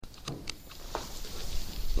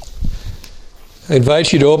I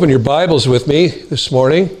invite you to open your Bibles with me this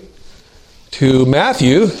morning to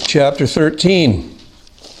Matthew chapter 13.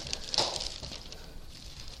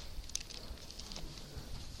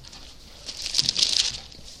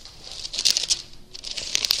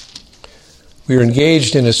 We are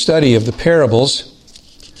engaged in a study of the parables,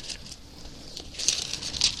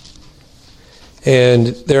 and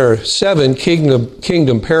there are 7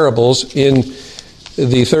 kingdom parables in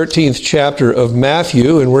the 13th chapter of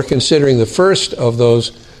Matthew, and we're considering the first of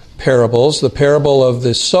those parables, the parable of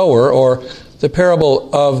the sower, or the parable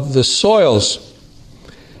of the soils.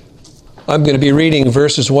 I'm going to be reading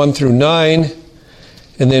verses 1 through 9,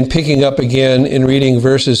 and then picking up again in reading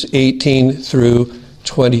verses 18 through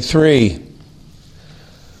 23.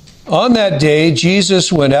 On that day,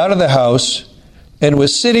 Jesus went out of the house and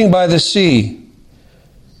was sitting by the sea,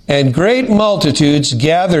 and great multitudes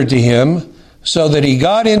gathered to him, so that he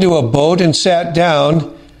got into a boat and sat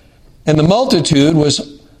down, and the multitude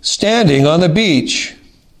was standing on the beach.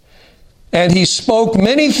 And he spoke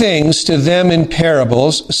many things to them in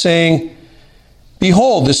parables, saying,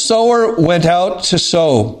 Behold, the sower went out to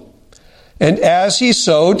sow. And as he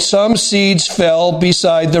sowed, some seeds fell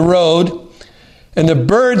beside the road, and the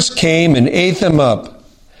birds came and ate them up.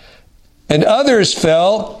 And others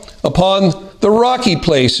fell upon the rocky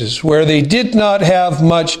places where they did not have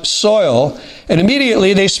much soil, and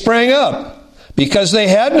immediately they sprang up, because they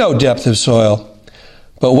had no depth of soil.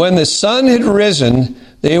 But when the sun had risen,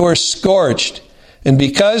 they were scorched, and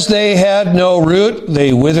because they had no root,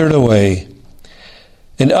 they withered away.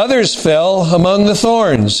 And others fell among the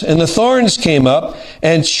thorns, and the thorns came up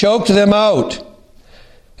and choked them out.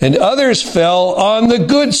 And others fell on the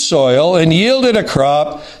good soil and yielded a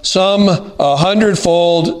crop, some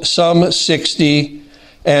 100-fold, some 60,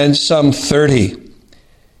 and some 30.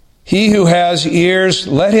 He who has ears,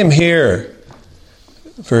 let him hear.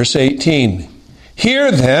 Verse 18.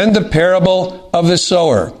 Hear then the parable of the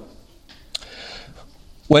sower.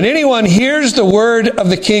 When anyone hears the word of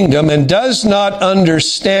the kingdom and does not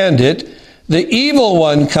understand it, the evil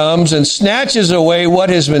one comes and snatches away what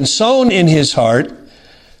has been sown in his heart.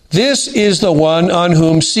 This is the one on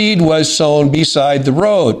whom seed was sown beside the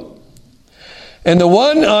road. And the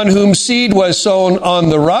one on whom seed was sown on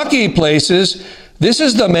the rocky places, this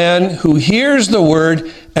is the man who hears the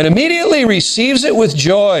word and immediately receives it with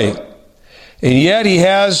joy. And yet he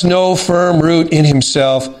has no firm root in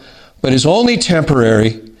himself, but is only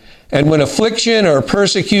temporary. And when affliction or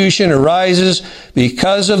persecution arises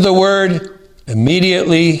because of the word,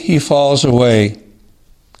 immediately he falls away.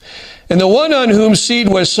 And the one on whom seed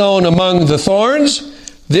was sown among the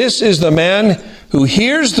thorns, this is the man who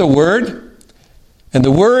hears the word, and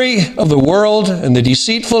the worry of the world and the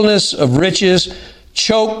deceitfulness of riches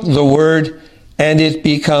choke the word, and it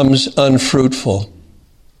becomes unfruitful.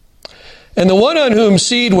 And the one on whom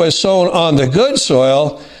seed was sown on the good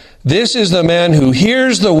soil, this is the man who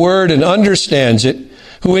hears the word and understands it,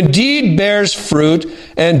 who indeed bears fruit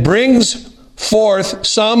and brings forth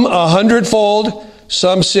some 100-fold,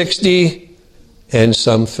 some 60, and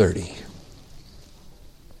some 30.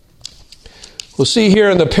 We'll see here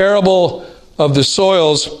in the parable of the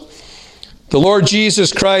soils, the Lord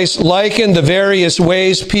Jesus Christ likened the various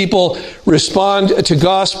ways people respond to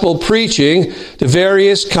gospel preaching to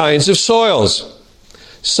various kinds of soils.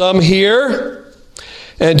 Some hear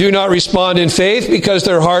and do not respond in faith because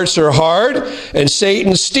their hearts are hard, and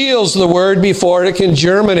Satan steals the word before it can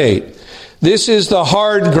germinate. This is the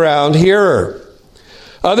hard ground hearer.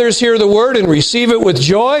 Others hear the word and receive it with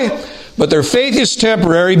joy, but their faith is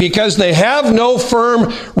temporary because they have no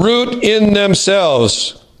firm root in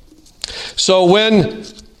themselves. So when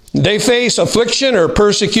they face affliction or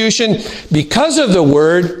persecution because of the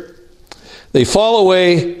word, they fall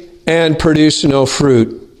away and produce no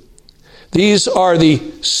fruit. These are the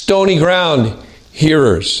stony ground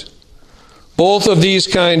hearers. Both of these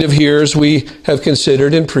kind of hearers we have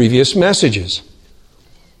considered in previous messages.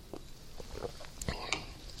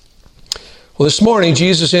 Well, this morning,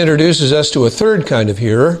 Jesus introduces us to a third kind of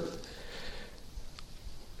hearer.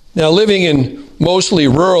 Now, living in mostly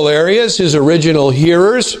rural areas, his original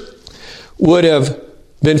hearers would have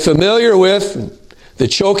been familiar with the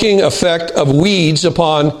choking effect of weeds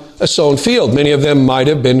upon a sown field. Many of them might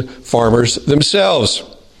have been farmers themselves.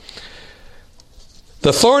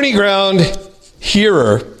 The thorny ground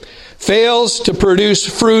hearer fails to produce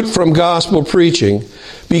fruit from gospel preaching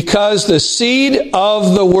because the seed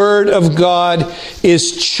of the Word of God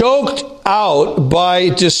is choked out by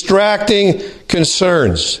distracting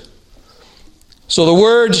concerns. So the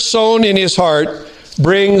word sown in his heart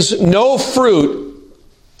brings no fruit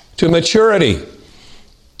to maturity.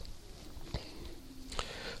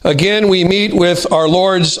 Again, we meet with our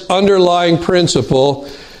Lord's underlying principle,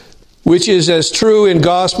 which is as true in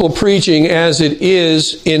gospel preaching as it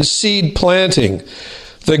is in seed planting.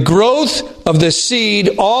 The growth of the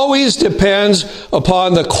seed always depends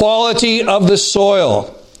upon the quality of the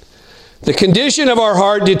soil. The condition of our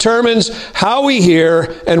heart determines how we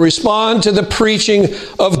hear and respond to the preaching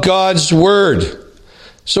of God's Word.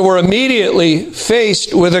 So we're immediately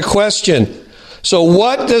faced with a question. So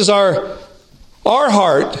what does our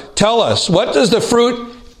heart tell us? What does the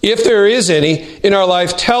fruit, if there is any, in our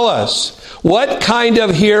life tell us? What kind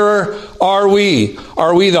of hearer are we?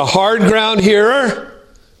 Are we the hard ground hearer?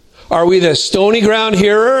 Are we the stony ground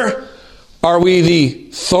hearer? Are we the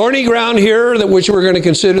thorny ground hearer, which we're going to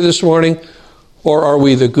consider this morning? Or are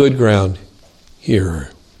we the good ground hearer?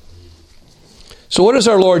 So what does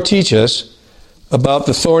our Lord teach us about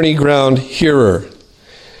the thorny ground hearer?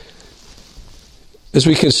 As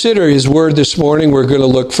we consider His Word this morning, we're going to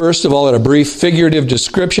look first of all at a brief figurative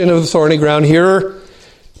description of the thorny ground hearer.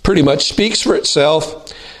 Pretty much speaks for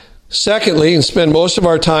itself. Secondly, and spend most of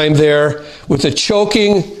our time there with the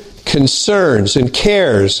choking concerns and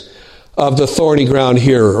cares of the thorny ground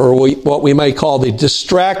hearer, or what we might call the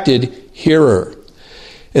distracted hearer.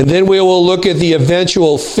 And then we will look at the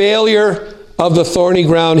eventual failure of the thorny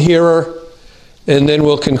ground hearer, and then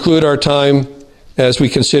we'll conclude our time as we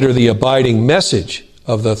consider the abiding message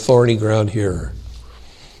of the thorny ground hearer.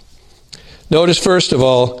 Notice, first of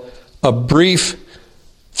all, a brief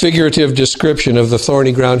figurative description of the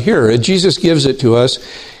thorny ground hearer. And Jesus gives it to us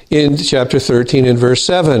in chapter 13 and verse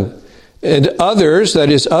 7. And others,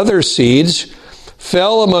 that is other seeds,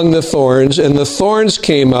 fell among the thorns, and the thorns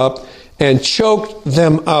came up and choked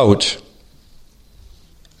them out.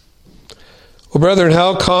 Well, brethren,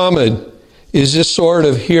 how common is this sort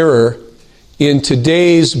of hearer in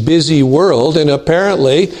today's busy world? And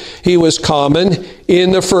apparently he was common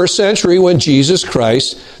in the first century when Jesus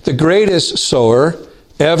Christ, the greatest sower,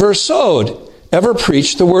 ever sowed, ever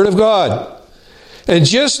preached the Word of God. And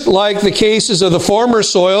just like the cases of the former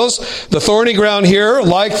soils, the thorny ground hearer,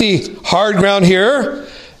 like the hard ground hearer,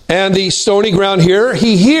 and the stony ground hearer,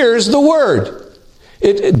 he hears the Word.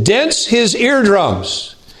 It dents his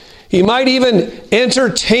eardrums. He might even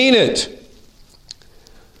entertain it.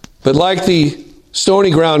 But like the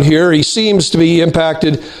stony ground hearer, he seems to be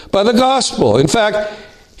impacted by the gospel. In fact,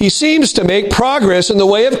 he seems to make progress in the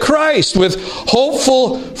way of Christ, with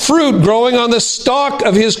hopeful fruit growing on the stalk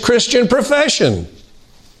of his Christian profession.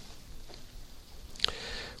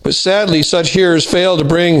 But sadly, such hearers fail to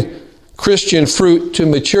bring Christian fruit to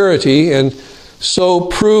maturity, and so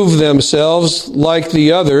prove themselves, like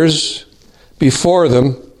the others before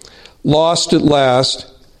them, lost at last.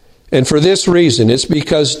 And for this reason, it's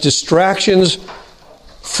because distractions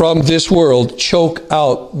from this world choke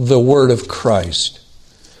out the Word of Christ.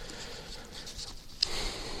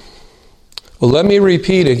 Well, let me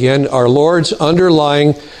repeat again our Lord's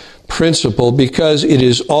underlying principle, because it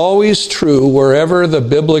is always true wherever the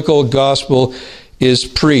biblical gospel is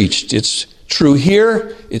preached. It's true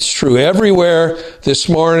here. It's true everywhere this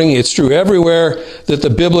morning. It's true everywhere that the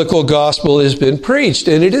biblical gospel has been preached.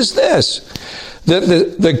 And it is this,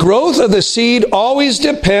 that the growth of the seed always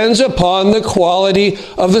depends upon the quality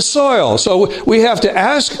of the soil. So we have to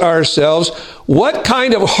ask ourselves, what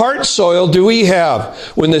kind of heart soil do we have?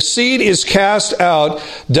 When the seed is cast out,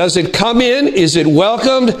 does it come in? Is it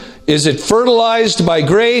welcomed? Is it fertilized by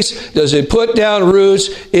grace? Does it put down roots?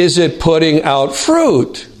 Is it putting out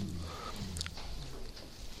fruit?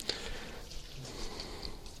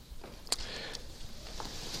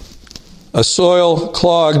 A soil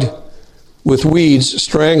clogged with weeds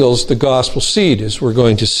strangles the gospel seed, as we're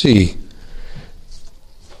going to see.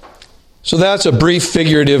 So that's a brief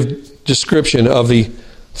figurative description of the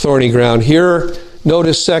thorny ground hearer.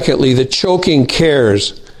 Notice, secondly, the choking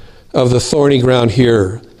cares of the thorny ground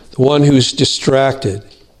hearer, the one who's distracted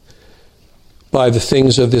by the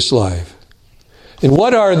things of this life. And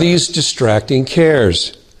what are these distracting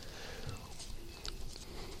cares?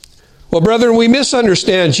 Well, brethren, we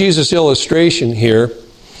misunderstand Jesus' illustration here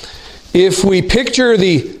if we picture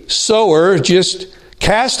the sower just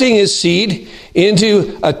casting his seed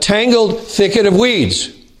into a tangled thicket of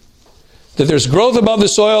weeds. That there's growth above the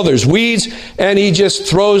soil, there's weeds, and he just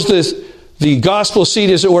throws the gospel seed,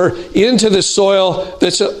 as it were, into the soil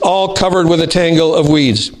that's all covered with a tangle of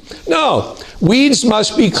weeds. No, weeds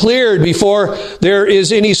must be cleared before there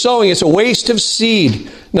is any sowing. It's a waste of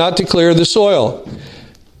seed not to clear the soil.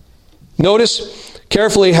 Notice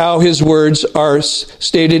carefully how his words are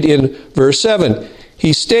stated in verse 7.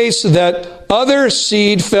 He states that other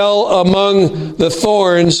seed fell among the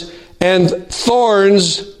thorns, and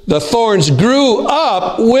thorns the thorns grew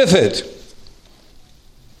up with it.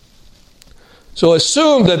 So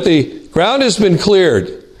assume that the ground has been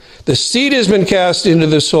cleared. The seed has been cast into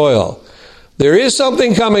the soil. There is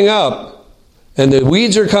something coming up, and the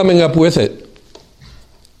weeds are coming up with it.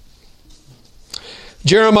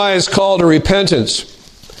 Jeremiah's call to repentance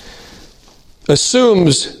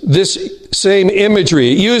assumes this same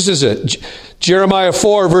imagery. It uses it. Jeremiah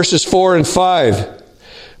 4, verses 4 and 5.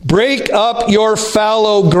 Break up your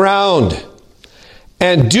fallow ground,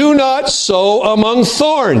 and do not sow among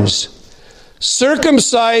thorns.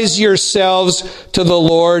 Circumcise yourselves to the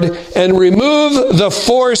Lord, and remove the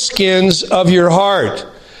foreskins of your heart.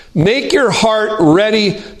 Make your heart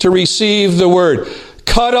ready to receive the word.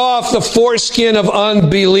 Cut off the foreskin of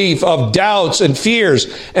unbelief, of doubts and fears,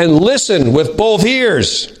 and listen with both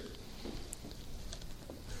ears.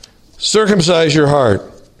 Circumcise your heart.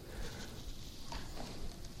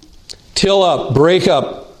 Till up, break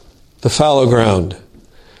up the fallow ground.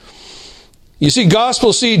 You see,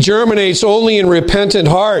 gospel seed germinates only in repentant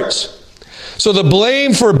hearts. So the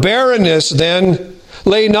blame for barrenness then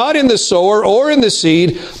lay not in the sower or in the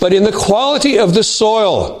seed, but in the quality of the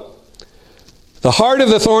soil. The heart of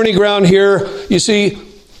the thorny ground here, you see,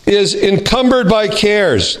 is encumbered by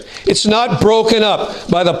cares. It's not broken up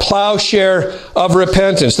by the plowshare of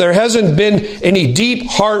repentance. There hasn't been any deep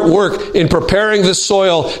heart work in preparing the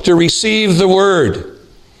soil to receive the word.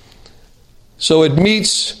 So it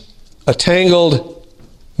meets a tangled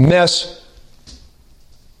mess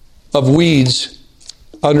of weeds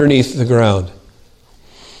underneath the ground.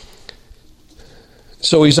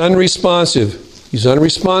 So he's unresponsive. He's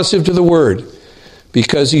unresponsive to the word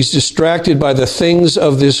because he's distracted by the things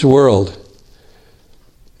of this world.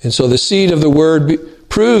 And so the seed of the word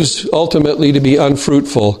proves ultimately to be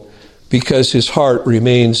unfruitful because his heart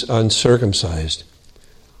remains uncircumcised.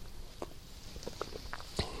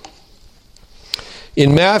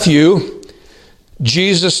 In Matthew,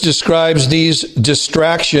 Jesus describes these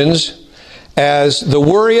distractions as the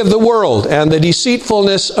worry of the world and the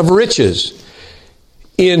deceitfulness of riches.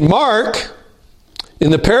 In Mark, in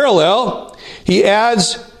the parallel, he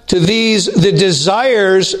adds to these the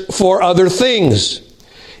desires for other things.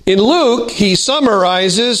 In Luke, he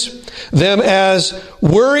summarizes them as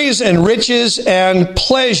worries and riches and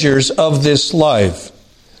pleasures of this life.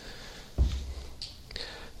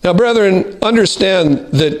 Now, brethren, understand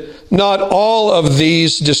that not all of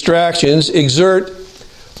these distractions exert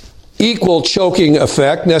equal choking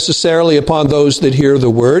effect necessarily upon those that hear the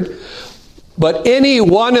word, but any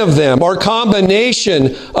one of them or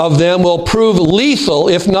combination of them will prove lethal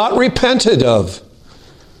if not repented of.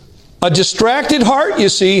 A distracted heart, you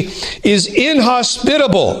see, is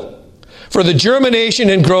inhospitable for the germination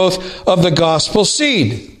and growth of the gospel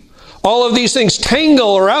seed. All of these things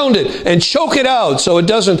tangle around it and choke it out so it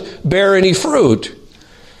doesn't bear any fruit.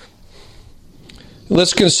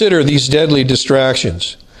 Let's consider these deadly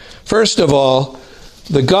distractions. First of all,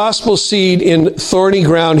 the gospel seed in thorny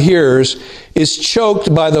ground hearers is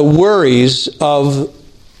choked by the worries of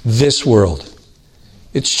this world.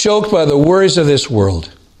 It's choked by the worries of this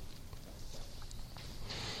world.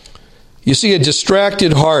 You see, a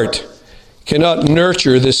distracted heart cannot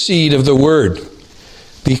nurture the seed of the word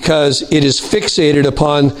because it is fixated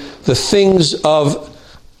upon the things of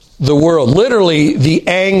the world, literally the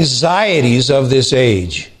anxieties of this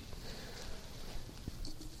age.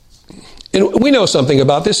 And we know something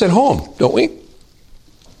about this at home, don't we?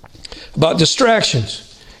 About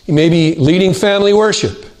distractions. You may be leading family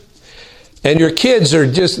worship, and your kids are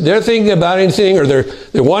they're thinking about anything, or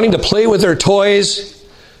they're wanting to play with their toys,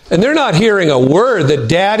 and they're not hearing a word that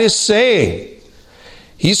Dad is saying.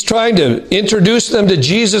 He's trying to introduce them to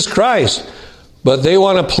Jesus Christ, but they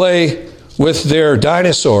want to play with their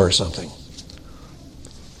dinosaur or something.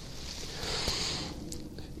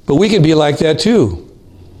 But we can be like that too.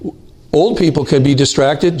 Old people can be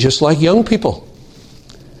distracted just like young people.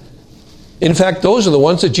 In fact, those are the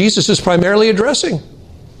ones that Jesus is primarily addressing.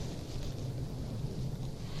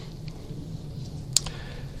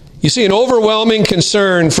 You see, an overwhelming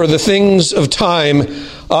concern for the things of time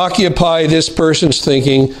occupy this person's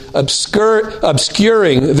thinking,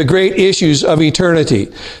 obscuring the great issues of eternity.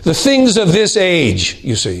 The things of this age,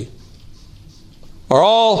 you see, are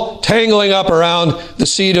all tangling up around the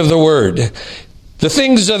seed of the word. The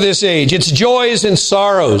things of this age, its joys and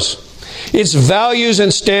sorrows, its values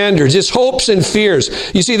and standards, its hopes and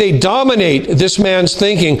fears. You see, they dominate this man's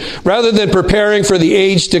thinking rather than preparing for the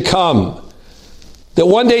age to come. That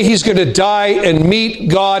one day he's going to die and meet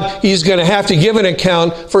God. He's going to have to give an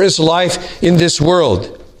account for his life in this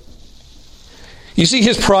world. You see,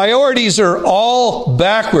 his priorities are all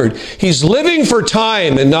backward. He's living for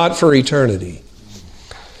time and not for eternity.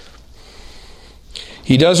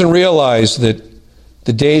 He doesn't realize that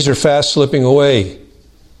the days are fast slipping away.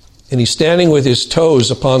 And he's standing with his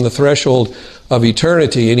toes upon the threshold of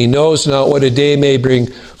eternity, and he knows not what a day may bring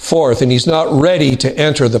forth, and he's not ready to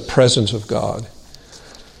enter the presence of God.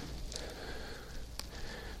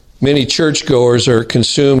 Many churchgoers are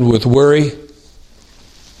consumed with worry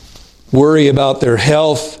about their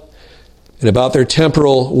health and about their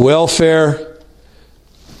temporal welfare.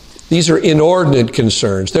 These are inordinate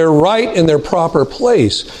concerns. They're right in their proper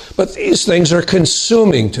place, but these things are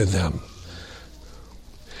consuming to them.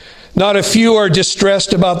 Not a few are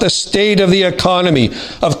distressed about the state of the economy,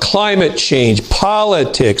 of climate change,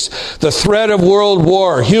 politics, the threat of world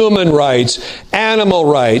war, human rights, animal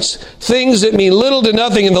rights, things that mean little to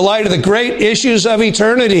nothing in the light of the great issues of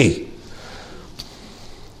eternity.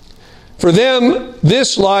 For them,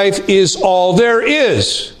 this life is all there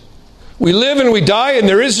is. We live and we die and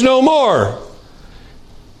there is no more.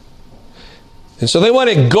 And so they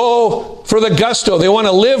want to go for the gusto. They want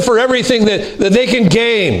to live for everything that they can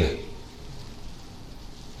gain.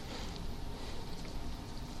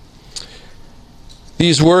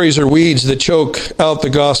 These worries are weeds that choke out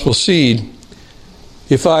the gospel seed.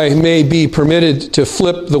 If I may be permitted to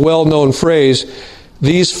flip the well-known phrase,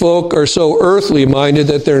 these folk are so earthly minded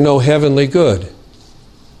that they're no heavenly good.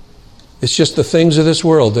 It's just the things of this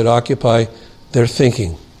world that occupy their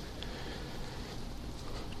thinking.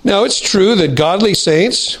 Now, it's true that godly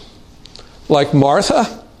saints, like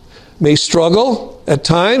Martha, may struggle at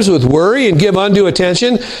times with worry and give undue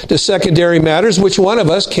attention to secondary matters. Which one of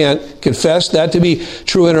us can't confess that to be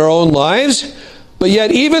true in our own lives? But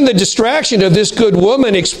yet even the distraction of this good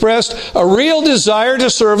woman expressed a real desire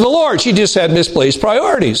to serve the Lord. She just had misplaced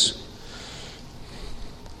priorities.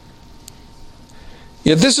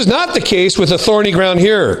 Yet this is not the case with the thorny ground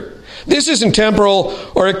here. This isn't temporal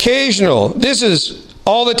or occasional. This is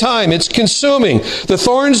all the time. It's consuming. The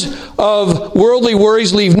thorns of worldly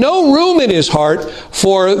worries leave no room in his heart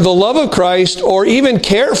for the love of Christ or even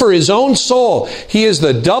care for his own soul. He is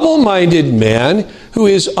the double-minded man who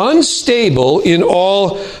is unstable in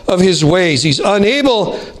all of his ways. He's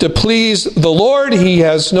unable to please the Lord. He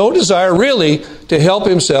has no desire really to help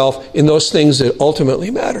himself in those things that ultimately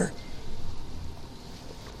matter.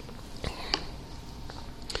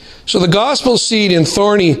 So the gospel seed in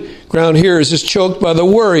thorny ground here is just choked by the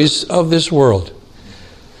worries of this world.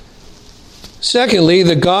 Secondly,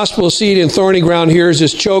 the gospel seed in thorny ground here is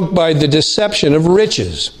just choked by the deception of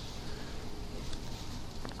riches.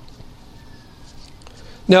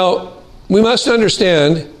 Now, we must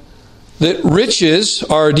understand that riches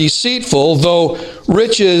are deceitful, though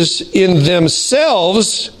riches in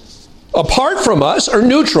themselves, apart from us, are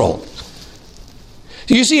neutral.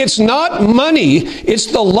 You see, it's not money, it's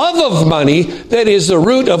the love of money that is the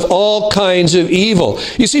root of all kinds of evil.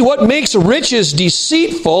 You see, what makes riches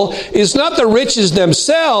deceitful is not the riches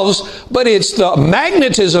themselves, but it's the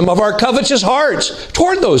magnetism of our covetous hearts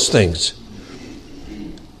toward those things.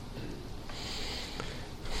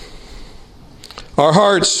 Our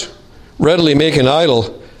hearts readily make an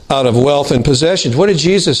idol out of wealth and possessions. What did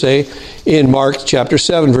Jesus say in Mark chapter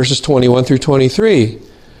 7, verses 21 through 23?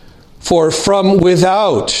 For from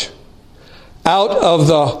without, out of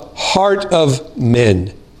the heart of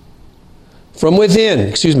men, from within,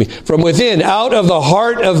 out of the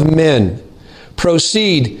heart of men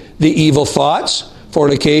proceed the evil thoughts,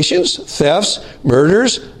 fornications, thefts,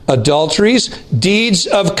 murders, adulteries, deeds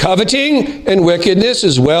of coveting and wickedness,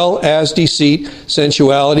 as well as deceit,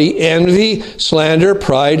 sensuality, envy, slander,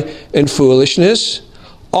 pride, and foolishness.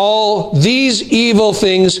 All these evil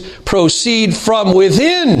things proceed from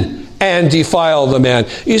within and defile the man.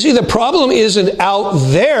 You see, the problem isn't out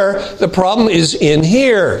there, the problem is in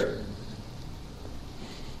here.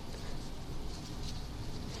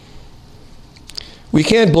 We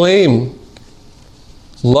can't blame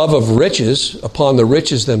love of riches upon the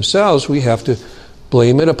riches themselves. We have to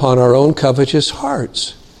blame it upon our own covetous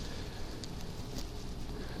hearts.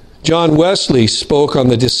 John Wesley spoke on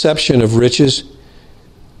the deception of riches.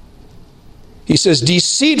 He says,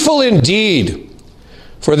 "Deceitful indeed,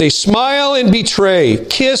 for they smile and betray,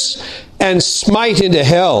 kiss and smite into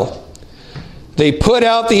hell. They put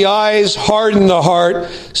out the eyes, harden the heart,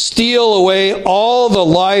 steal away all the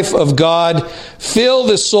life of God, fill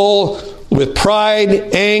the soul with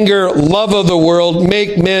pride, anger, love of the world,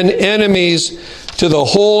 make men enemies to the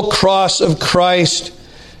whole cross of Christ,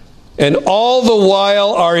 and all the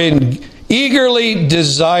while are eagerly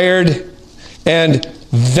desired and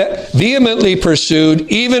vehemently pursued,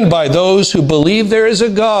 even by those who believe there is a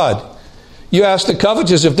God." You ask the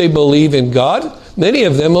covetous if they believe in God. Many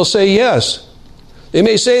of them will say yes. They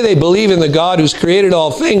may say they believe in the God who's created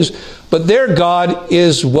all things, but their God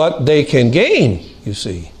is what they can gain, you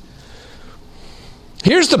see.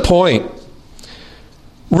 Here's the point.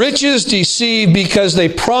 Riches deceive because they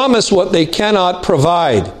promise what they cannot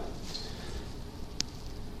provide.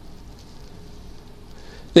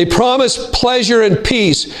 They promise pleasure and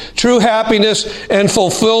peace, true happiness and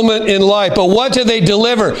fulfillment in life. But what do they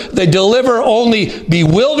deliver? They deliver only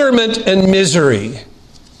bewilderment and misery.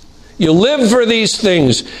 You live for these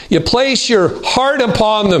things. You place your heart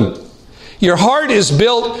upon them. Your heart is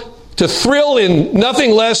built to thrill in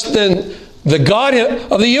nothing less than the God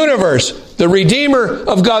of the universe, the Redeemer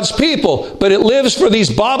of God's people. But it lives for these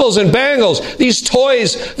baubles and bangles, these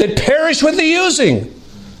toys that perish with the using.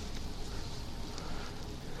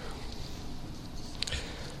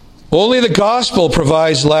 Only the gospel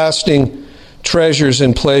provides lasting treasures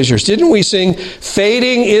and pleasures. Didn't we sing,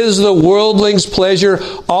 "Fading is the worldling's pleasure,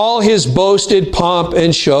 all his boasted pomp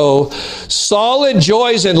and show. Solid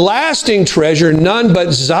joys and lasting treasure, none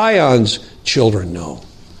but Zion's children know."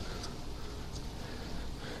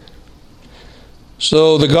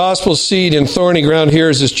 So the gospel seed in thorny ground here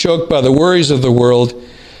is choked by the worries of the world,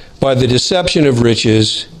 by the deception of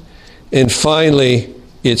riches, and finally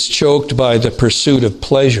it's choked by the pursuit of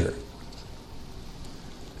pleasure.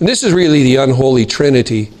 And this is really the unholy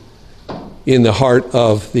trinity in the heart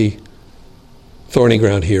of the thorny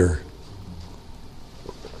ground here.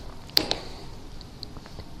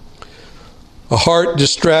 A heart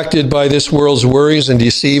distracted by this world's worries and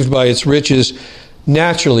deceived by its riches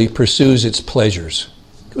naturally pursues its pleasures,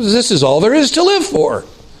 because this is all there is to live for.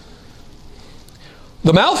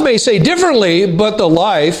 The mouth may say differently, but the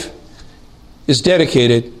life is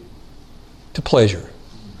dedicated to pleasure.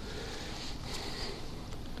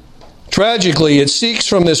 Tragically, it seeks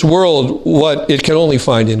from this world what it can only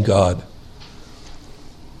find in God.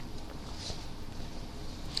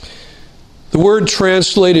 The word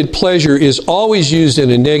translated pleasure is always used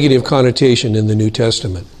in a negative connotation in the New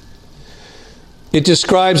Testament. It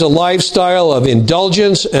describes a lifestyle of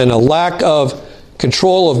indulgence and a lack of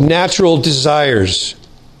control of natural desires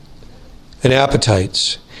and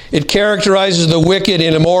appetites. It characterizes the wicked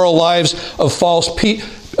and immoral lives of false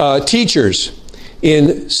teachers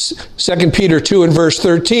in 2 Peter 2 and verse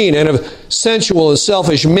 13, and of sensual and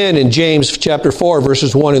selfish men in James chapter 4,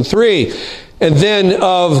 verses 1 and 3, and then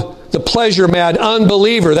of the pleasure-mad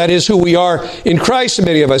unbeliever, that is who we are in Christ,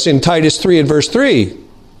 many of us, in Titus 3 and verse 3,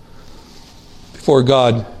 before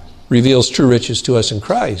God reveals true riches to us in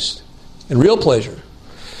Christ and real pleasure.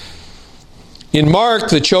 In Mark,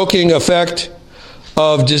 the choking effect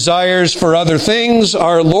of desires for other things,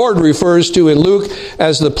 our Lord refers to in Luke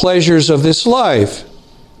as the pleasures of this life.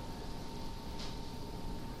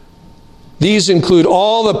 These include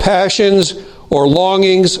all the passions or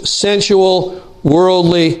longings, sensual,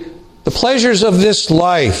 worldly, the pleasures of this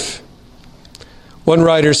life. One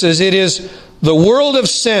writer says, it is the world of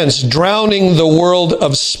sense drowning the world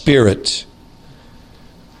of spirit.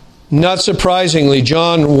 Not surprisingly,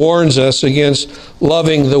 John warns us against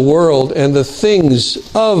loving the world and the things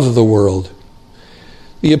of the world.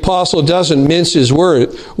 The apostle doesn't mince his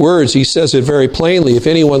words. He says it very plainly. If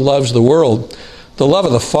anyone loves the world, the love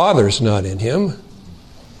of the Father is not in him.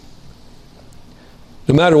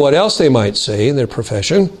 No matter what else they might say in their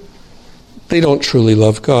profession, they don't truly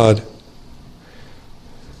love God.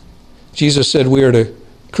 Jesus said we are to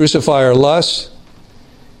crucify our lusts.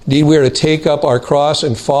 Indeed, we are to take up our cross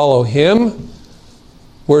and follow Him.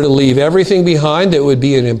 We're to leave everything behind that would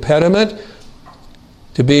be an impediment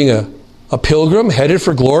to being a pilgrim headed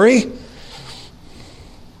for glory.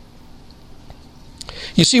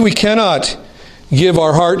 You see, we cannot give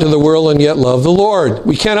our heart to the world and yet love the Lord.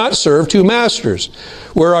 We cannot serve two masters.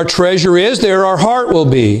 Where our treasure is, there our heart will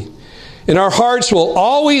be. And our hearts will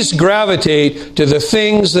always gravitate to the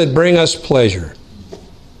things that bring us pleasure.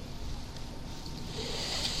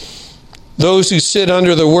 Those who sit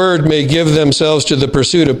under the Word may give themselves to the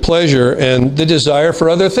pursuit of pleasure and the desire for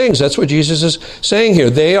other things. That's what Jesus is saying here.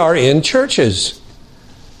 They are in churches.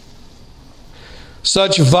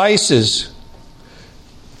 Such vices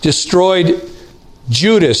destroyed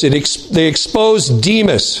Judas. They exposed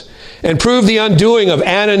Demas and proved the undoing of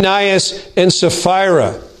Ananias and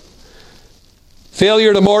Sapphira.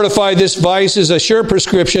 Failure to mortify this vice is a sure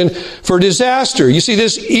prescription for disaster. You see,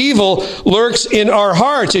 this evil lurks in our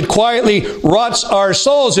hearts. It quietly rots our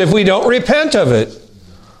souls if we don't repent of it.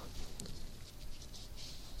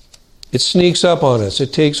 It sneaks up on us.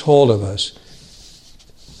 It takes hold of us.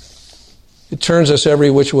 It turns us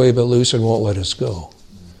every which way but loose and won't let us go.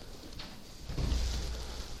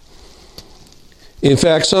 In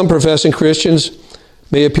fact, some professing Christians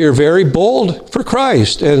may appear very bold for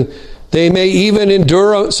Christ, and they may even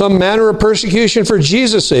endure some manner of persecution for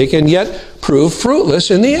Jesus' sake, and yet prove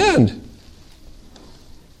fruitless in the end.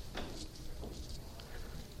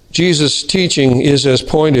 Jesus' teaching is as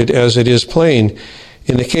pointed as it is plain.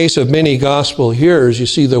 In the case of many gospel hearers, you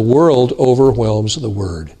see the world overwhelms the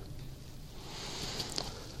word.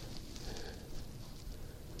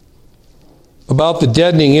 About the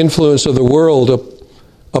deadening influence of the world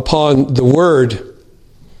upon the word,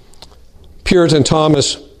 Puritan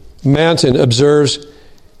Thomas Manton observes,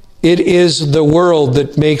 "It is the world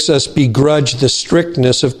that makes us begrudge the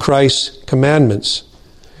strictness of Christ's commandments."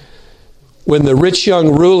 When the rich young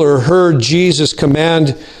ruler heard Jesus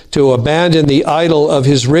command to abandon the idol of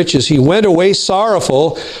his riches, he went away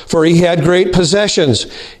sorrowful, for he had great possessions.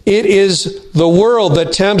 It is the world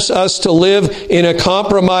that tempts us to live in a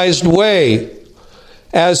compromised way,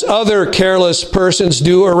 as other careless persons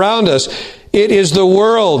do around us. It is the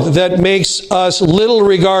world that makes us little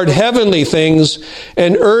regard heavenly things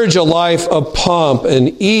and urge a life of pomp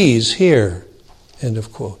and ease here. End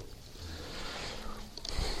of quote.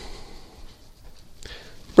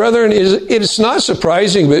 Brethren, it's not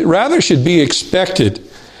surprising, but rather should be expected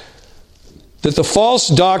that the false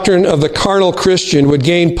doctrine of the carnal Christian would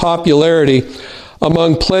gain popularity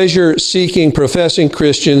among pleasure-seeking professing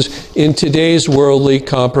Christians in today's worldly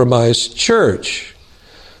compromised church.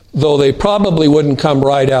 Though they probably wouldn't come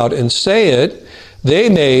right out and say it, they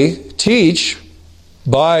may teach,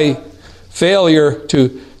 by failure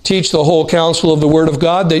to teach the whole counsel of the Word of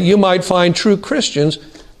God, that you might find true Christians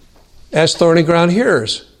as thorny ground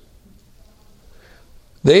hearers.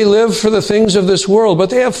 They live for the things of this world,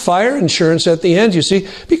 but they have fire insurance at the end, you see,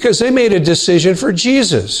 because they made a decision for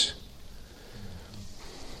Jesus.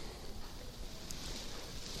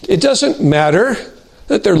 It doesn't matter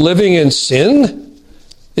that they're living in sin.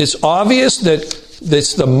 It's obvious that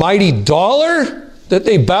it's the mighty dollar that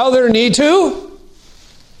they bow their knee to.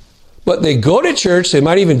 But they go to church. They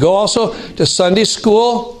might even go also to Sunday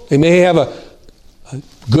school. They may have a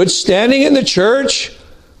good standing in the church.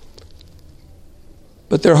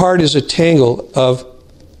 But their heart is a tangle of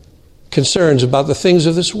concerns about the things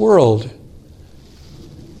of this world.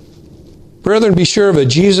 Brethren, be sure of it.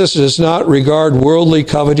 Jesus does not regard worldly,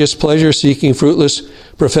 covetous, pleasure-seeking, fruitless,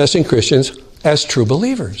 professing Christians as true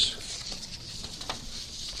believers.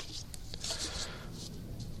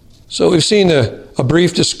 So we've seen a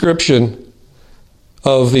brief description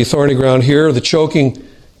of the thorny ground here, the choking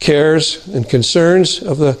cares and concerns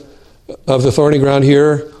of the thorny ground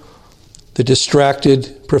here, the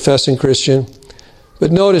distracted professing Christian.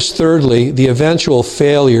 But notice, thirdly, the eventual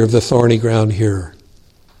failure of the thorny ground here.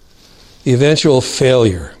 The eventual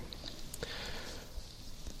failure.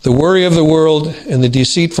 The worry of the world and the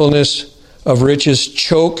deceitfulness of riches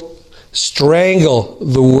strangle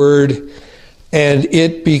the word, and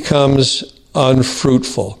it becomes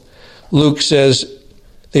unfruitful. Luke says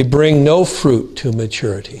they bring no fruit to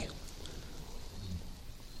maturity.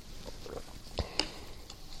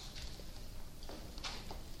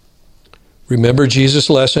 Remember Jesus'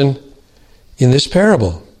 lesson in this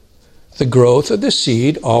parable. The growth of the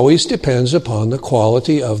seed always depends upon the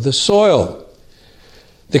quality of the soil.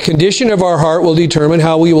 The condition of our heart will determine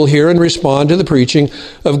how we will hear and respond to the preaching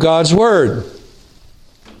of God's Word.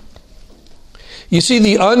 You see,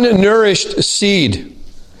 the unnourished seed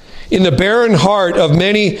in the barren heart of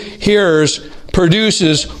many hearers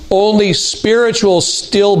produces only spiritual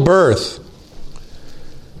stillbirth.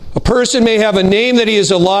 A person may have a name that he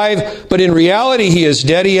is alive, but in reality he is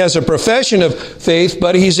dead. He has a profession of faith,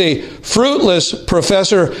 but he's a fruitless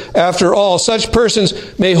professor after all. Such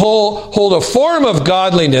persons may hold a form of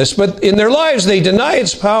godliness, but in their lives they deny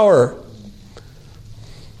its power.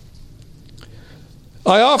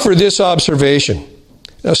 I offer this observation.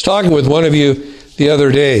 I was talking with one of you the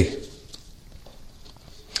other day.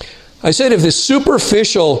 I said, if this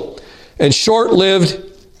superficial and short-lived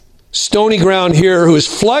stony ground hearer who is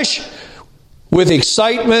flush with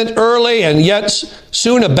excitement early and yet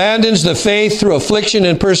soon abandons the faith through affliction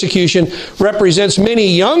and persecution represents many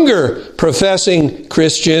younger professing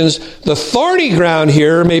Christians, the thorny ground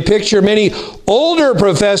hearer may picture many older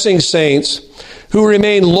professing saints who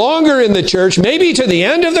remain longer in the church, maybe to the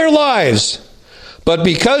end of their lives. But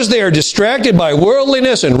because they are distracted by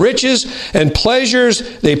worldliness and riches and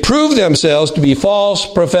pleasures, they prove themselves to be false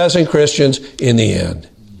professing Christians in the end.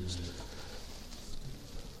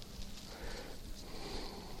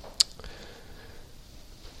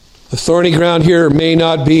 The thorny ground here may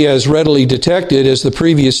not be as readily detected as the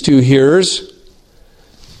previous two hearers,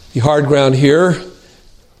 the hard ground hearer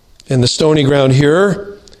and the stony ground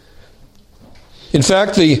hearer. In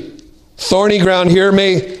fact, the thorny ground here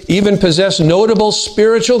may even possess notable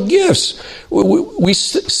spiritual gifts. We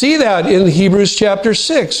see that in Hebrews chapter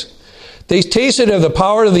 6. They tasted of the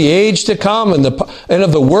power of the age to come and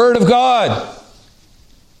of the Word of God.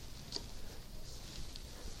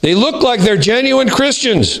 They look like they're genuine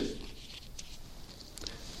Christians.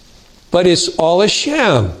 But it's all a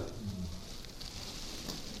sham.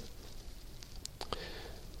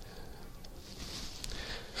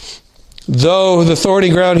 Though the thorny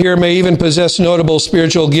ground here may even possess notable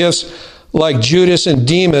spiritual gifts like Judas and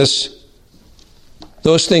Demas,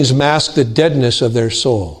 those things mask the deadness of their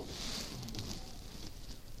soul.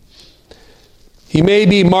 He may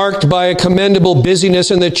be marked by a commendable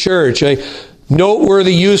busyness in the church, a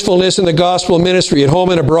noteworthy usefulness in the gospel ministry at home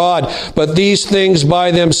and abroad, but these things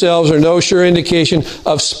by themselves are no sure indication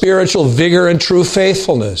of spiritual vigor and true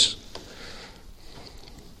faithfulness.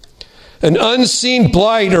 An unseen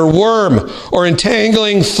blight or worm or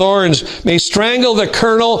entangling thorns may strangle the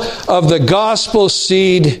kernel of the gospel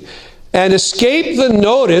seed and escape the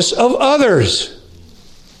notice of others.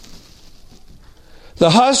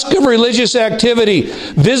 The husk of religious activity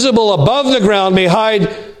visible above the ground may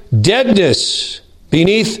hide deadness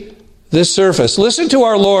beneath the surface. Listen to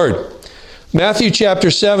our Lord. Matthew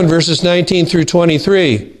chapter 7, verses 19 through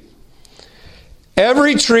 23.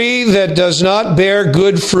 Every tree that does not bear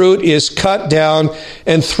good fruit is cut down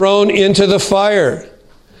and thrown into the fire.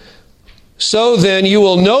 So then you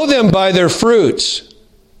will know them by their fruits.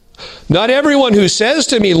 Not everyone who says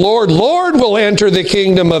to me, Lord, Lord, will enter the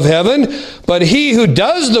kingdom of heaven, but he who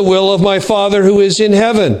does the will of my Father who is in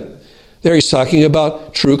heaven. There he's talking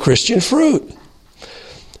about true Christian fruit.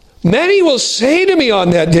 Many will say to me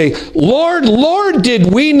on that day, Lord, Lord,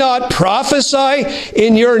 did we not prophesy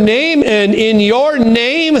in your name, and in your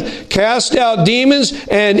name cast out demons,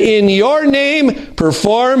 and in your name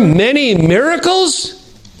perform many miracles?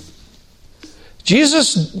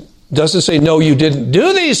 Jesus doesn't say, no, you didn't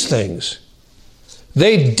do these things.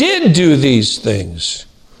 They did do these things.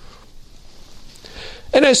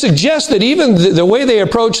 And I suggest that even the way they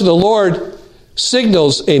approach the Lord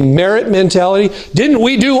signals a merit mentality. Didn't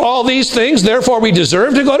we do all these things, therefore we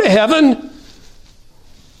deserve to go to heaven?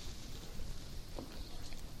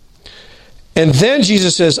 And then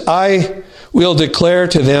Jesus says, I will declare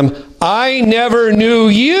to them, I never knew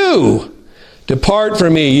you. Depart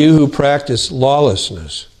from me, you who practice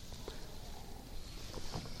lawlessness.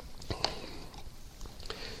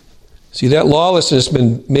 See, that lawlessness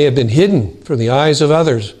may have been hidden from the eyes of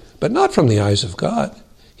others, but not from the eyes of God.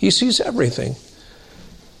 He sees everything.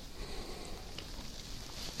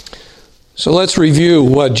 So let's review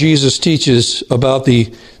what Jesus teaches about the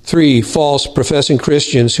three false professing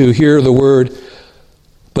Christians who hear the word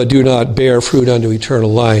but do not bear fruit unto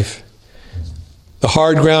eternal life. The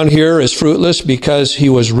hard ground here is fruitless because he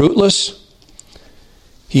was rootless.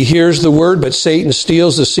 He hears the word, but Satan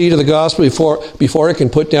steals the seed of the gospel before it can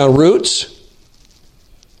put down roots.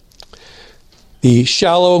 The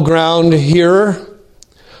shallow ground hearer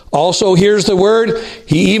also hears the word.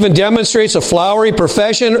 He even demonstrates a flowery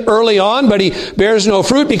profession early on, but he bears no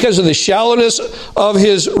fruit because of the shallowness of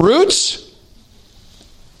his roots.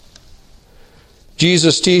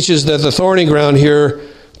 Jesus teaches that the thorny ground here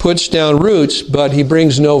puts down roots, but he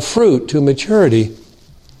brings no fruit to maturity.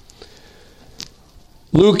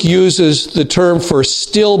 Luke uses the term for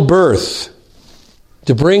stillbirth.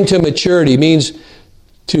 To bring to maturity means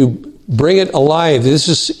to bring it alive.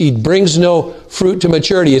 He brings no fruit to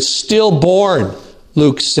maturity. It's stillborn,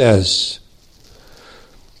 Luke says.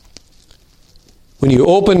 When you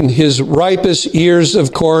open his ripest ears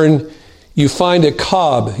of corn, you find a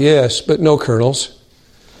cob, yes, but no kernels.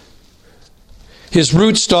 His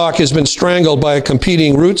rootstock has been strangled by a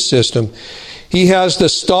competing root system. He has the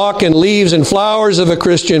stalk and leaves and flowers of a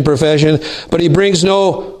Christian profession, but he brings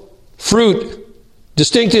no fruit,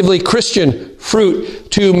 distinctively Christian fruit,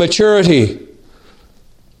 to maturity.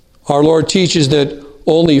 Our Lord teaches that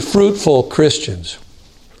only fruitful Christians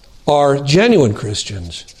are genuine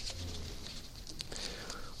Christians.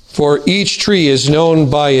 For each tree is known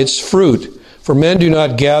by its fruit. For men do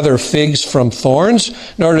not gather figs from thorns,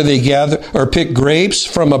 nor do they gather or pick grapes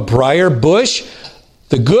from a briar bush.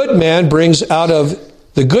 The good man brings out of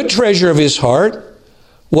the good treasure of his heart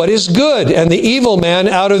what is good, and the evil man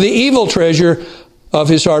out of the evil treasure of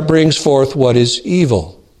his heart brings forth what is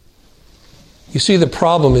evil. You see, the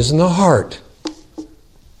problem is in the heart.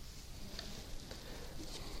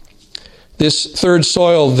 This third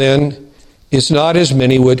soil, then, is not, as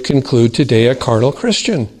many would conclude today, a carnal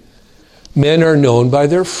Christian. Men are known by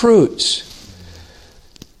their fruits.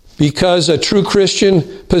 Because a true Christian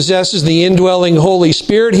possesses the indwelling Holy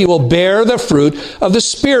Spirit, he will bear the fruit of the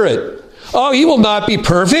Spirit. Oh, he will not be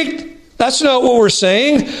perfect. That's not what we're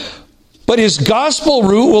saying. But his gospel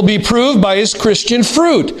root will be proved by his Christian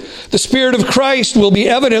fruit. The Spirit of Christ will be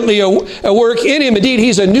evidently at work in him. Indeed,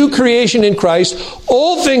 he's a new creation in Christ.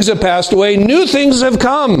 Old things have passed away. New things have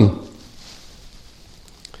come.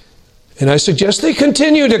 And I suggest they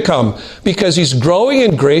continue to come because he's growing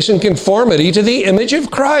in grace and conformity to the image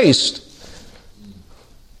of Christ.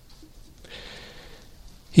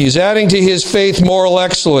 He's adding to his faith moral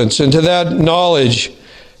excellence, and to that knowledge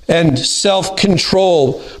and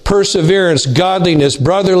self-control, perseverance, godliness,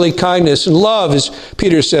 brotherly kindness, and love, as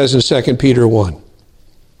Peter says in 2 Peter 1.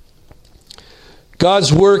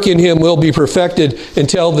 God's work in him will be perfected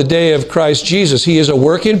until the day of Christ Jesus. He is a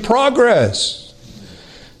work in progress.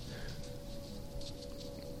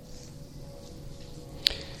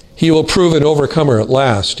 He will prove an overcomer at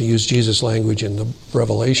last, to use Jesus' language in the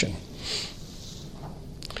Revelation.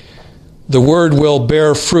 The word will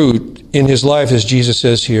bear fruit in his life, as Jesus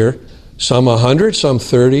says here. Some 100, some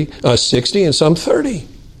 60, and some 30.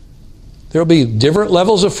 There will be different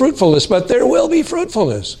levels of fruitfulness, but there will be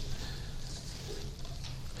fruitfulness.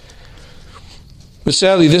 But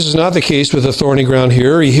sadly, this is not the case with the thorny ground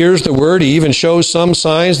here. He hears the word. He even shows some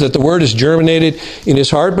signs that the word is germinated in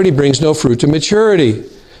his heart, but he brings no fruit to maturity.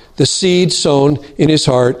 The seed sown in his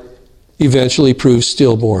heart eventually proves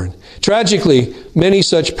stillborn. Tragically, many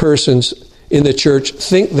such persons in the church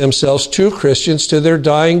think themselves true Christians to their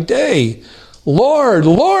dying day. Lord,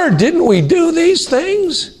 Lord, didn't we do these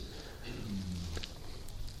things?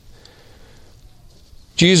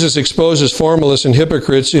 Jesus exposes formalists and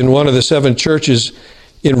hypocrites in one of the 7 churches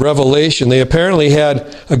in Revelation. They apparently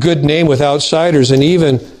had a good name with outsiders, and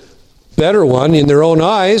even better one in their own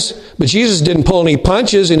eyes. But Jesus didn't pull any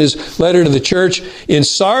punches in his letter to the church in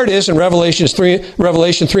Sardis in Revelation 3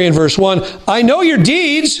 and verse 1. I know your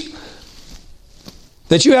deeds,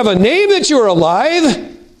 that you have a name that you are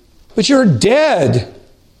alive, but you're dead.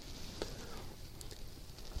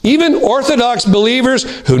 Even Orthodox believers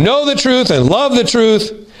who know the truth and love the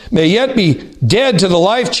truth may yet be dead to the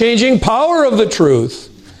life-changing power of the truth.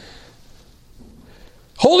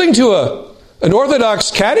 Holding to an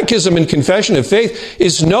Orthodox catechism and confession of faith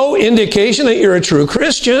is no indication that you're a true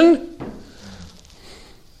Christian.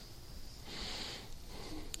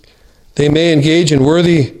 They may engage in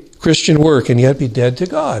worthy Christian work and yet be dead to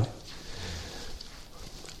God.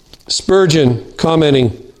 Spurgeon,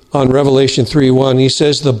 commenting on Revelation 3:1, he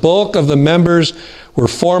says, the bulk of the members were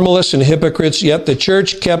formalists and hypocrites, yet the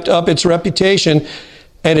church kept up its reputation,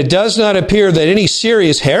 and it does not appear that any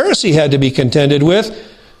serious heresy had to be contended with.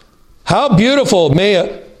 How beautiful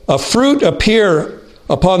may a fruit appear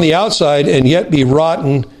upon the outside and yet be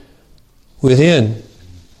rotten within.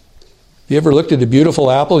 You ever looked at a beautiful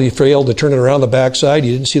apple, you failed to turn it around the backside,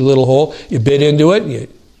 you didn't see the little hole, you bit into it,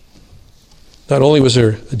 not only was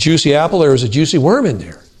there a juicy apple, there was a juicy worm in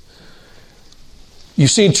there.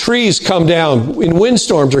 You've seen trees come down in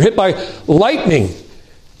windstorms or hit by lightning,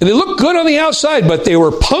 and they look good on the outside, but they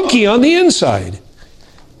were punky on the inside.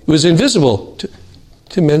 It was invisible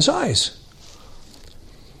to men's eyes.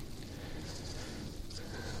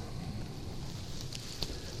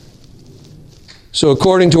 So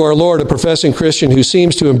according to our Lord, a professing Christian who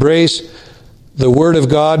seems to embrace the Word of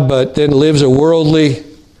God but then lives a worldly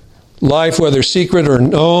life, whether secret or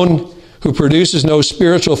known, who produces no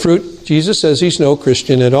spiritual fruit, Jesus says he's no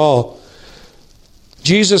Christian at all.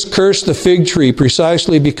 Jesus cursed the fig tree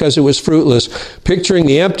precisely because it was fruitless, picturing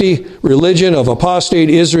the empty religion of apostate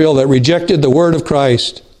Israel that rejected the word of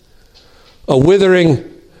Christ, a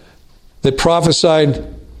withering that prophesied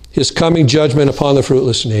his coming judgment upon the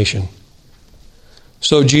fruitless nation.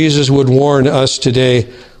 So Jesus would warn us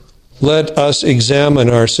today, let us examine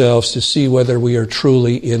ourselves to see whether we are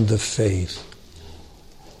truly in the faith.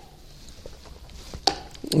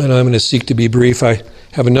 And I'm going to seek to be brief. I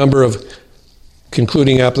have a number of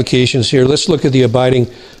concluding applications here. Let's look at the abiding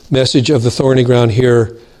message of the thorny ground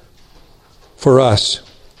here for us.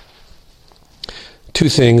 Two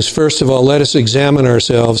things. First of all, let us examine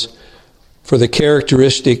ourselves for the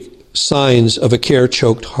characteristic signs of a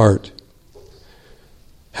care-choked heart.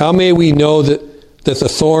 How may we know that the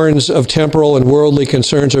thorns of temporal and worldly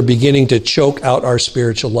concerns are beginning to choke out our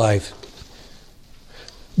spiritual life?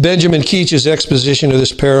 Benjamin Keach's exposition of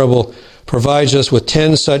this parable provides us with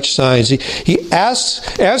 10 such signs. He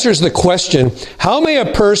answers the question, how may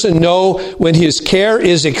a person know when his care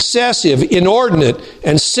is excessive, inordinate,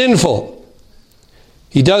 and sinful?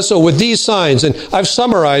 He does so with these signs, and I've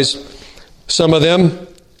summarized some of them.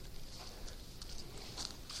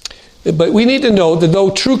 But we need to know that though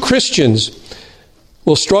true Christians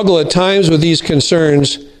will struggle at times with these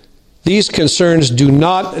concerns do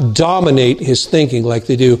not dominate his thinking like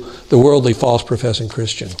they do the worldly, false professing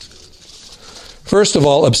Christian. First of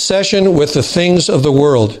all, obsession with the things of the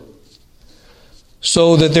world,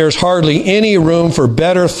 so that there's hardly any room for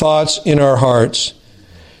better thoughts in our hearts.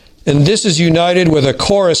 And this is united with a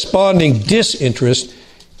corresponding disinterest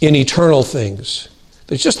in eternal things.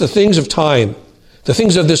 It's just the things of time, the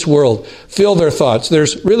things of this world, fill their thoughts.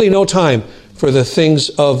 There's really no time for the things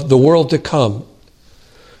of the world to come.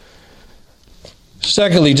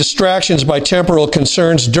 Secondly, distractions by temporal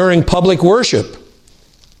concerns during public worship.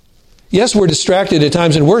 Yes, we're distracted at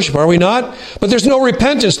times in worship, are we not? But there's no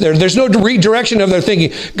repentance there. There's no redirection of their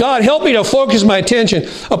thinking. God, help me to focus my attention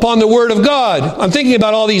upon the Word of God. I'm thinking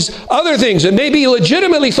about all these other things that may be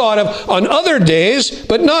legitimately thought of on other days,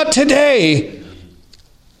 but not today.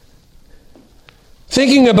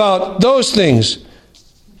 Thinking about those things.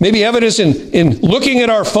 Maybe evidence in looking at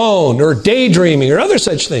our phone or daydreaming or other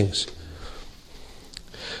such things.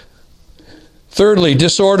 Thirdly,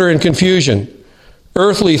 disorder and confusion.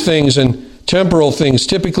 Earthly things and temporal things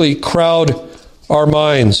typically crowd our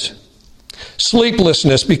minds.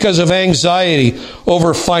 Sleeplessness because of anxiety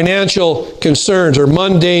over financial concerns or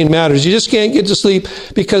mundane matters. You just can't get to sleep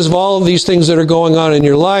because of all of these things that are going on in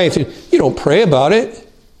your life. You don't pray about it.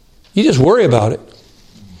 You just worry about it.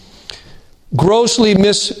 Grossly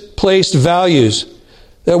misplaced values,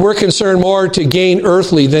 that we're concerned more to gain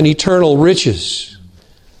earthly than eternal riches.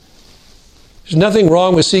 There's nothing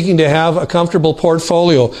wrong with seeking to have a comfortable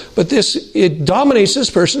portfolio, but it dominates this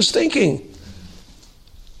person's thinking.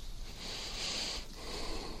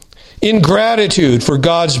 Ingratitude for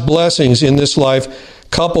God's blessings in this life,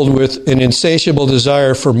 coupled with an insatiable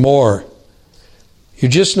desire for more.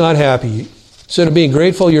 You're just not happy. Instead of being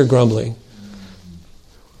grateful, you're grumbling.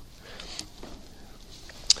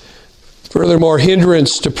 Furthermore,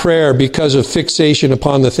 hindrance to prayer because of fixation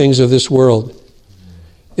upon the things of this world.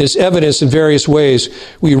 It's evidenced in various ways.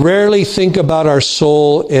 We rarely think about our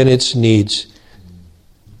soul and its needs.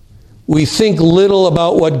 We think little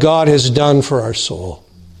about what God has done for our soul.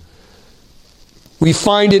 We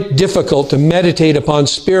find it difficult to meditate upon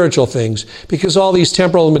spiritual things because all these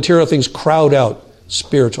temporal and material things crowd out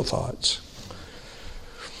spiritual thoughts.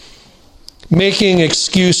 Making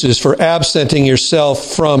excuses for absenting yourself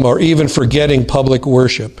from or even forgetting public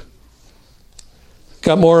worship.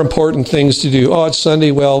 Got more important things to do. Oh, it's Sunday.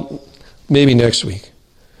 Well, maybe next week.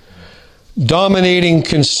 Dominating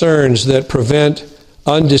concerns that prevent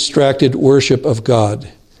undistracted worship of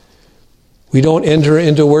God. We don't enter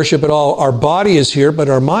into worship at all. Our body is here, but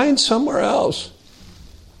our mind's somewhere else.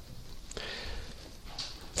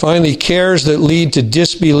 Finally, cares that lead to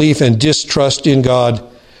disbelief and distrust in God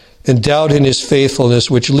and doubt in His faithfulness,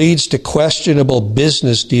 which leads to questionable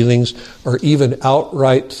business dealings or even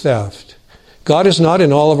outright theft. God is not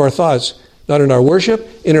in all of our thoughts, not in our worship,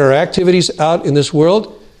 in our activities out in this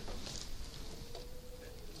world.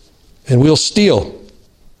 And we'll steal.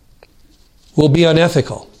 We'll be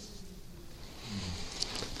unethical.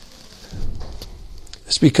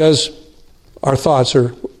 It's because our thoughts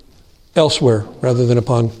are elsewhere rather than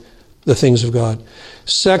upon the things of God.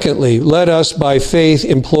 Secondly, let us by faith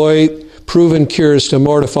employ proven cures to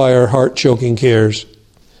mortify our heart-choking cares.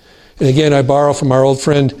 And again, I borrow from our old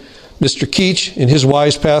friend Mr. Keach, in his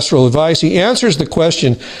wise pastoral advice, he answers the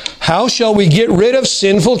question, how shall we get rid of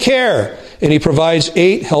sinful care? And he provides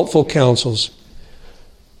 8 helpful counsels.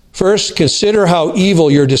 First, consider how evil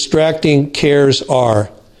your distracting cares are,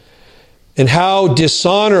 and how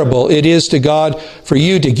dishonorable it is to God for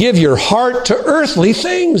you to give your heart to earthly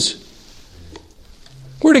things.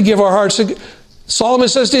 We're to give our hearts to... Solomon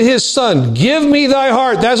says to his son, give me thy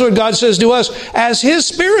heart. That's what God says to us as His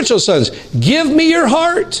spiritual sons. Give me your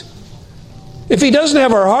heart. If He doesn't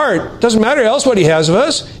have our heart, doesn't matter else what He has of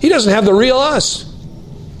us. He doesn't have the real us.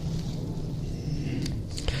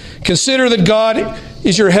 Consider that God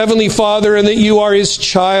is your heavenly Father and that you are His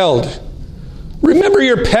child. Remember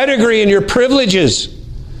your pedigree and your privileges.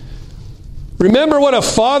 Remember what a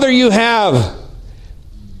Father you have.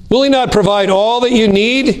 Will He not provide all that you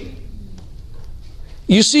need?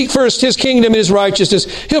 You seek first His kingdom and His righteousness.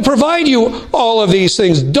 He'll provide you all of these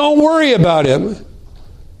things. Don't worry about Him.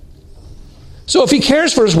 So if He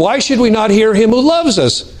cares for us, why should we not hear Him who loves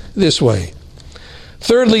us this way?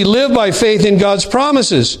 Thirdly, live by faith in God's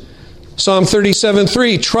promises. Psalm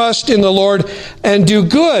 37:3, trust in the Lord and do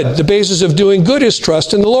good. The basis of doing good is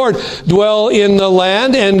trust in the Lord. Dwell in the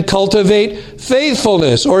land and cultivate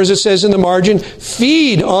faithfulness. Or as it says in the margin,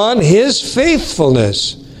 feed on His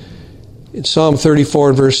faithfulness. In Psalm 34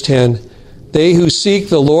 and verse 10, They who seek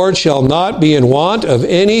the Lord shall not be in want of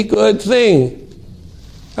any good thing.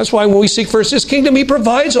 That's why when we seek first His kingdom, He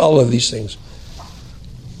provides all of these things.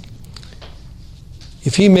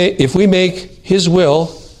 If we make His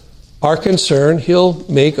will our concern, He'll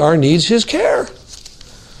make our needs His care.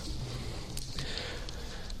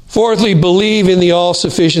 Fourthly, believe in the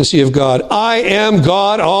all-sufficiency of God. I am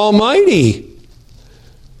God Almighty.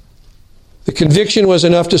 The conviction was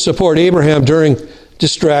enough to support Abraham during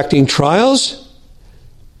distracting trials.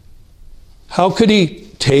 How could he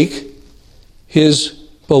take his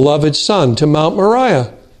beloved son to Mount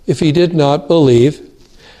Moriah if he did not believe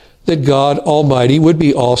that God Almighty would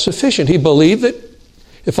be all-sufficient? He believed that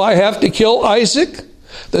if I have to kill Isaac,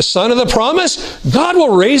 the son of the promise, God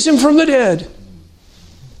will raise him from the dead.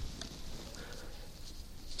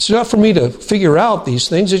 It's not for me to figure out these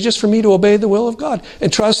things. It's just for me to obey the will of God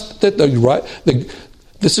and trust that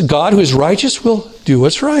this God who is righteous will do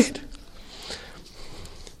what's right.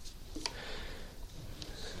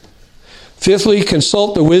 Fifthly,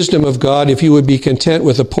 consult the wisdom of God if you would be content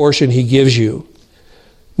with the portion He gives you.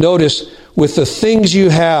 Notice, with the things you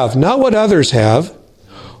have, not what others have,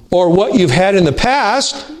 or what you've had in the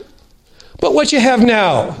past, but what you have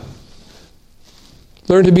now.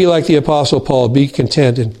 Learn to be like the Apostle Paul. Be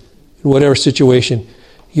content in whatever situation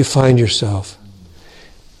you find yourself.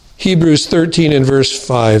 Hebrews 13 and verse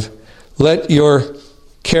 5. Let your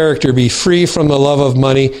character be free from the love of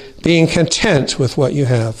money, being content with what you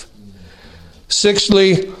have.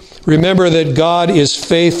 Sixthly, remember that God is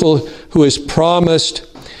faithful, who has promised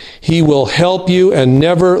He will help you and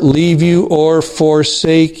never leave you or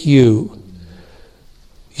forsake you.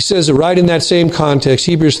 He says right in that same context,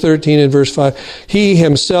 Hebrews 13 and verse 5, He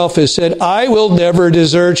Himself has said, I will never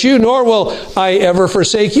desert you, nor will I ever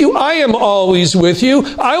forsake you. I am always with you.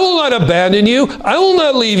 I will not abandon you. I will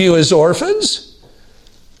not leave you as orphans.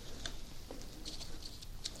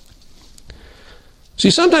 See,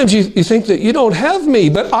 sometimes you think that you don't have me,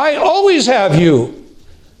 but I always have you.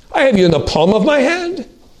 I have you in the palm of my hand.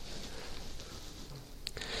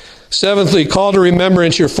 Seventhly, call to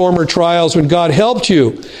remembrance your former trials when God helped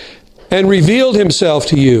you and revealed Himself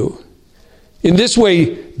to you. In this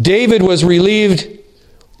way, David was relieved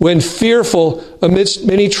when fearful amidst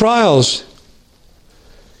many trials.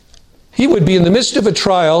 He would be in the midst of a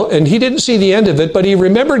trial, and he didn't see the end of it, but he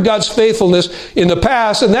remembered God's faithfulness in the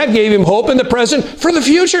past, and that gave him hope in the present for the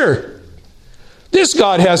future. This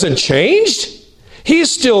God hasn't changed.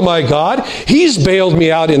 He's still my God. He's bailed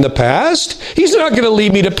me out in the past. He's not going to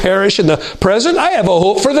leave me to perish in the present. I have a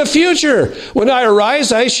hope for the future. When I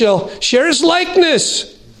arise, I shall share His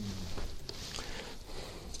likeness.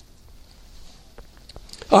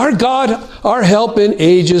 Our God, our help in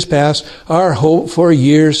ages past, our hope for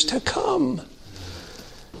years to come.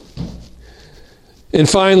 And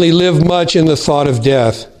finally, live much in the thought of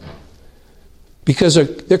death, because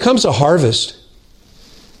there comes a harvest.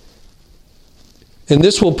 And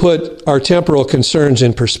this will put our temporal concerns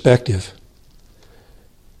in perspective.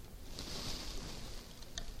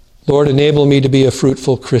 Lord, enable me to be a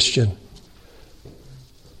fruitful Christian,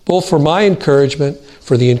 both for my encouragement,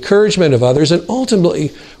 for the encouragement of others, and ultimately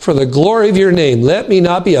for the glory of Your name. Let me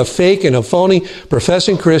not be a fake and a phony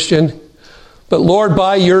professing Christian, but Lord,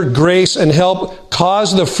 by Your grace and help,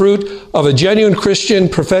 cause the fruit of a genuine Christian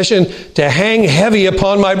profession to hang heavy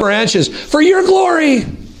upon my branches for Your glory.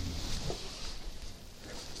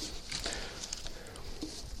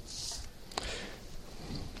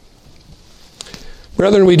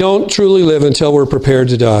 Brethren, we don't truly live until we're prepared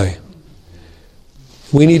to die.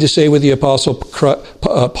 We need to say with the Apostle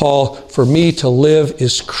Paul, for me to live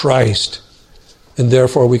is Christ, and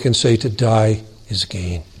therefore we can say to die is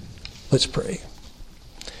gain. Let's pray.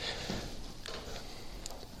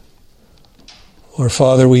 Lord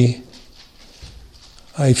Father,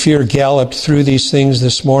 I fear galloped through these things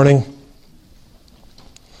this morning,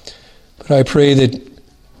 but I pray that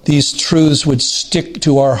these truths would stick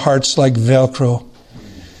to our hearts like Velcro.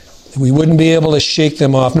 We wouldn't be able to shake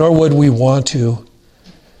them off, nor would we want to.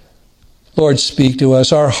 Lord, speak to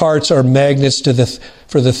us. Our hearts are magnets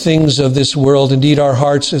for the things of this world. Indeed, our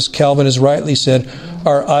hearts, as Calvin has rightly said,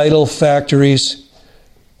 are idol factories.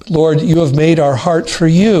 Lord, You have made our heart for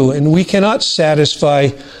You, and we cannot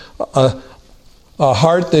satisfy a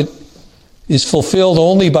heart that is fulfilled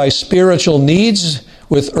only by spiritual needs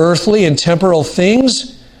with earthly and temporal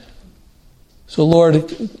things. So,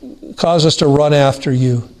 Lord, cause us to run after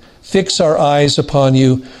You. Fix our eyes upon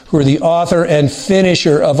You, who are the author and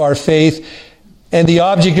finisher of our faith and the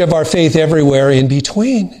object of our faith everywhere in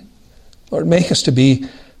between. Lord, make us to be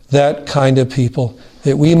that kind of people,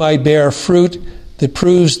 that we might bear fruit that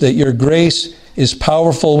proves that Your grace is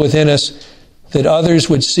powerful within us that others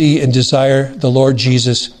would see and desire the Lord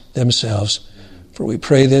Jesus themselves. For we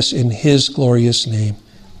pray this in his glorious name.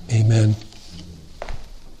 Amen.